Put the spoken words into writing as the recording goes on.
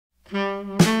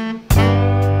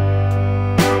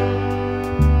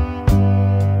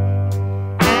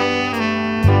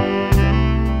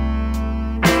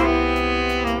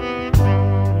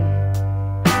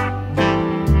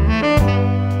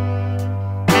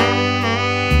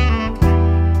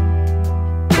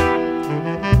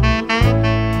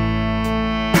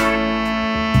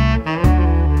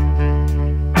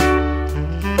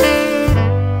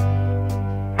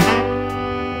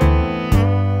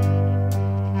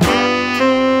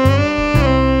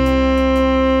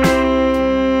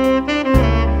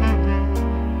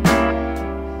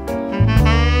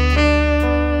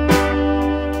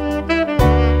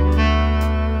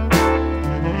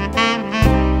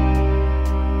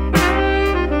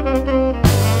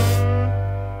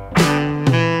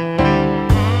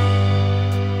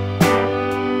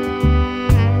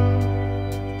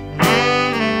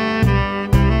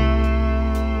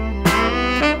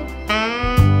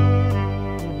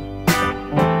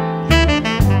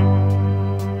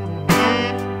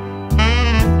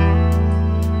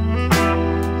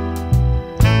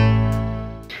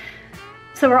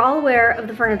So we're all aware of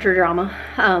the furniture drama,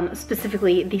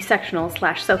 specifically the sectional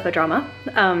 / sofa drama.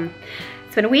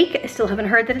 It's been a week, I still haven't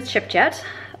heard that it's shipped yet,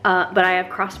 but I have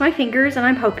crossed my fingers and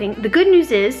I'm hoping. The good news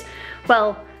is,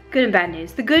 well, good and bad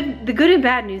news. The good and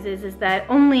bad news is that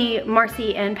only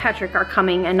Marcy and Patrick are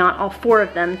coming and not all 4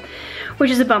 of them, which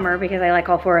is a bummer because I like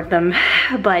all 4 of them,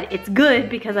 but it's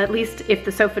good because at least if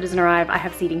the sofa doesn't arrive, I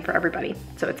have seating for everybody,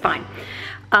 so it's fine.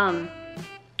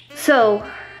 So,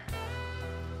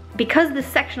 because this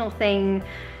sectional thing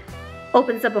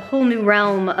opens up a whole new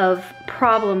realm of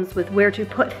problems with where to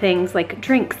put things like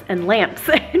drinks and lamps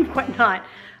and whatnot,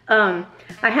 I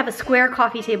have a square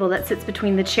coffee table that sits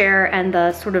between the chair and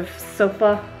the sort of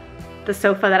sofa,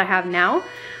 that I have now,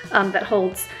 that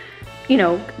holds, you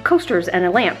know, coasters and a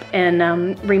lamp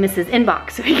and Remus's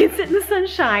inbox so he can sit in the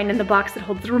sunshine, and the box that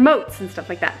holds the remotes and stuff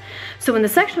like that. So when the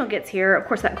sectional gets here, of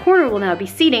course that corner will now be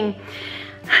seating.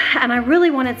 And I really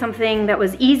wanted something that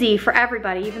was easy for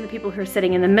everybody, even the people who are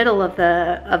sitting in the middle of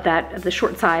the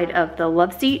short side of the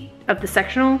love seat of the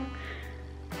sectional.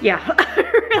 Yeah,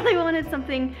 I really wanted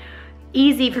something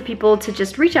easy for people to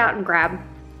just reach out and grab.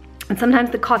 And sometimes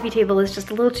the coffee table is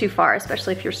just a little too far,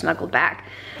 especially if you're snuggled back.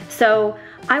 So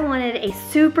I wanted a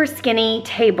super skinny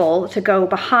table to go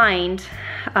behind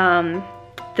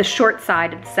the short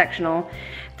side of the sectional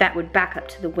that would back up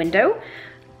to the window.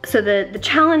 So the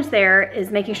challenge there is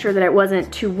making sure that it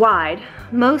wasn't too wide.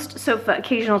 Most sofa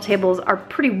occasional tables are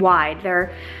pretty wide.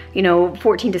 They're, you know,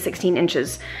 14 to 16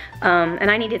 inches. And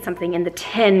I needed something in the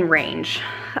 10 range,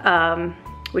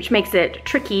 which makes it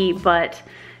tricky, but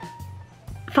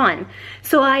fun.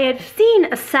 So I had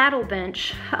seen a saddle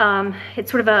bench. It's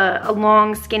sort of a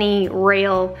long, skinny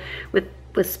rail with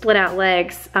split out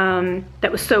legs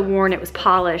that was so worn it was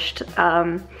polished,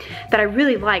 that I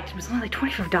really liked. It was only like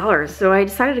 $25, so I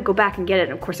decided to go back and get it,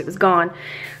 and of course it was gone.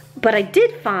 But I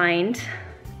did find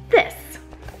this.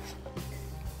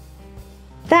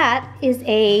 That is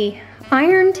a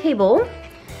iron table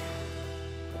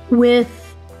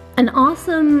with an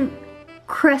awesome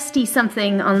cresty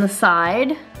something on the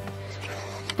side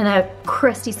and a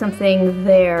cresty something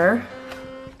there.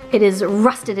 It is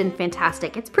rusted and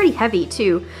fantastic. It's pretty heavy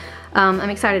too. I'm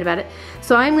excited about it.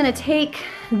 So I'm gonna take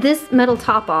this metal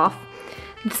top off.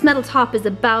 This metal top is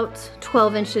about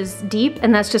 12 inches deep,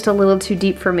 and that's just a little too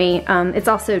deep for me. It's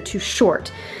also too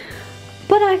short.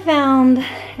 But I found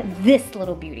this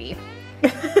little beauty.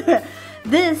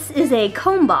 This is a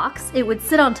comb box. It would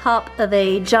sit on top of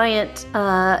a giant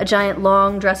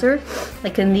long dresser,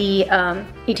 like in the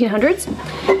 1800s.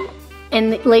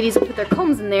 And the ladies put their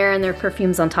combs in there and their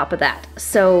perfumes on top of that.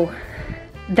 So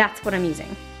that's what I'm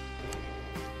using.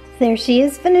 There she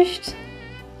is, finished.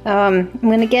 I'm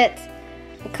gonna get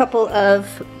a couple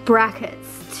of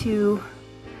brackets to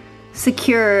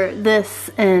secure this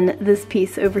and this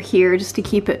piece over here just to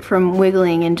keep it from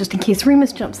wiggling, and just in case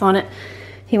Remus jumps on it,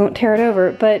 he won't tear it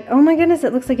over. But oh my goodness,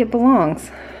 it looks like it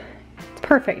belongs. It's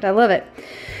perfect, I love it.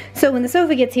 So when the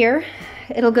sofa gets here,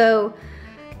 it'll go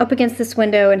up against this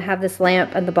window and have this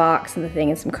lamp and the box and the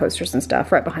thing and some coasters and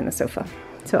stuff right behind the sofa.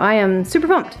 So I am super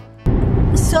pumped.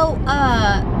 So,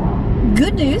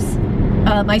 good news.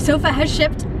 My sofa has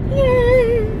shipped.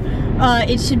 Yay!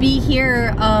 It should be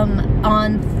here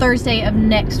on Thursday of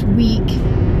next week.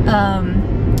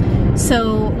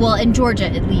 So, well, in Georgia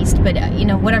at least, but you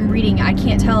know, what I'm reading, I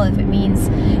can't tell if it means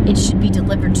it should be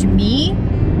delivered to me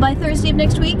by Thursday of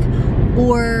next week,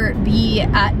 or be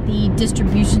at the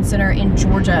distribution center in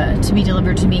Georgia to be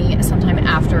delivered to me sometime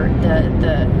after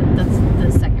the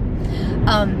 2nd.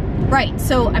 Right,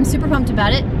 so I'm super pumped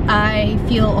about it. I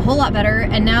feel a whole lot better,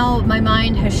 and now my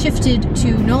mind has shifted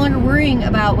to no longer worrying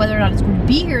about whether or not it's going to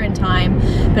be here in time,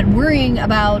 but worrying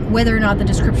about whether or not the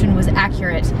description was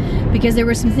accurate, because there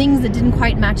were some things that didn't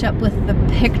quite match up with the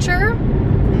picture.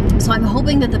 So I'm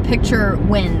hoping that the picture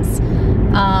wins.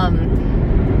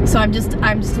 So I'm just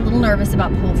a little nervous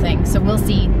about the whole thing. So we'll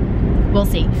see. We'll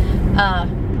see.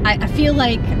 I feel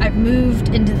like I've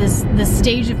moved into this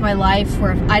stage of my life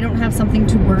where if I don't have something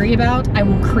to worry about, I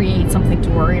will create something to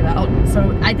worry about.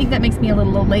 So I think that makes me a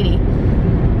little old lady.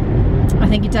 I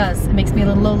think it does. It makes me a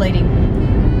little old lady.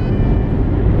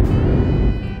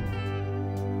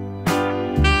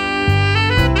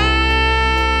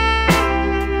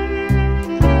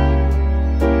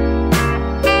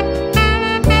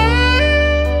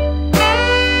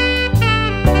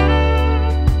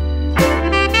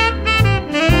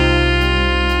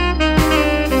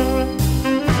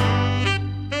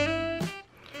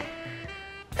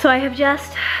 So I have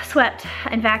just swept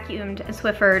and vacuumed and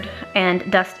Swiffered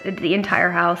and dusted the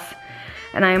entire house,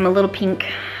 and I am a little pink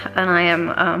and I am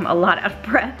a lot out of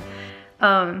breath.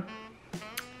 But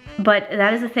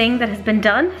that is a thing that has been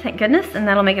done, thank goodness, and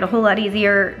that'll make it a whole lot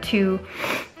easier to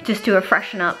just do a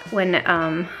freshen up when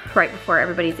right before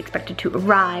everybody's expected to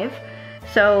arrive.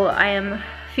 So I am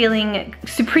feeling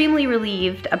supremely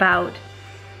relieved about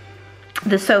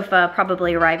the sofa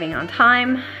probably arriving on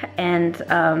time and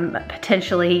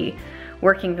potentially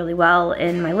working really well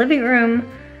in my living room.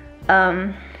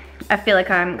 I feel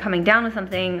like I'm coming down with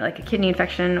something like a kidney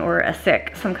infection or a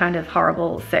sick, some kind of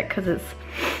horrible sick, because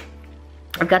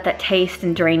I've got that taste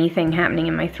and drainy thing happening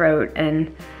in my throat,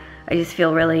 and I just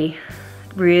feel really,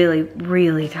 really,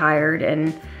 really tired,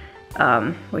 and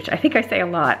which I think I say a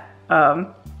lot,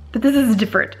 but this is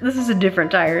different. This is a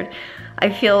different tired. I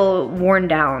feel worn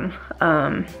down,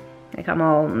 like I'm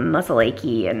all muscle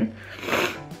achy and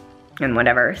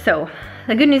whatever. So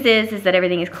the good news is that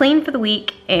everything is clean for the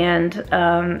week, and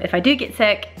if I do get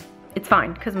sick, it's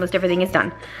fine because most everything is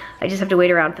done. I just have to wait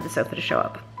around for the sofa to show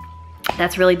up.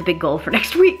 That's really the big goal for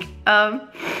next week.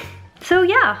 So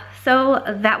yeah, so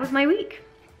that was my week.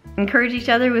 Encourage each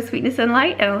other with sweetness and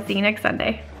light, and I'll see you next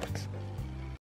Sunday.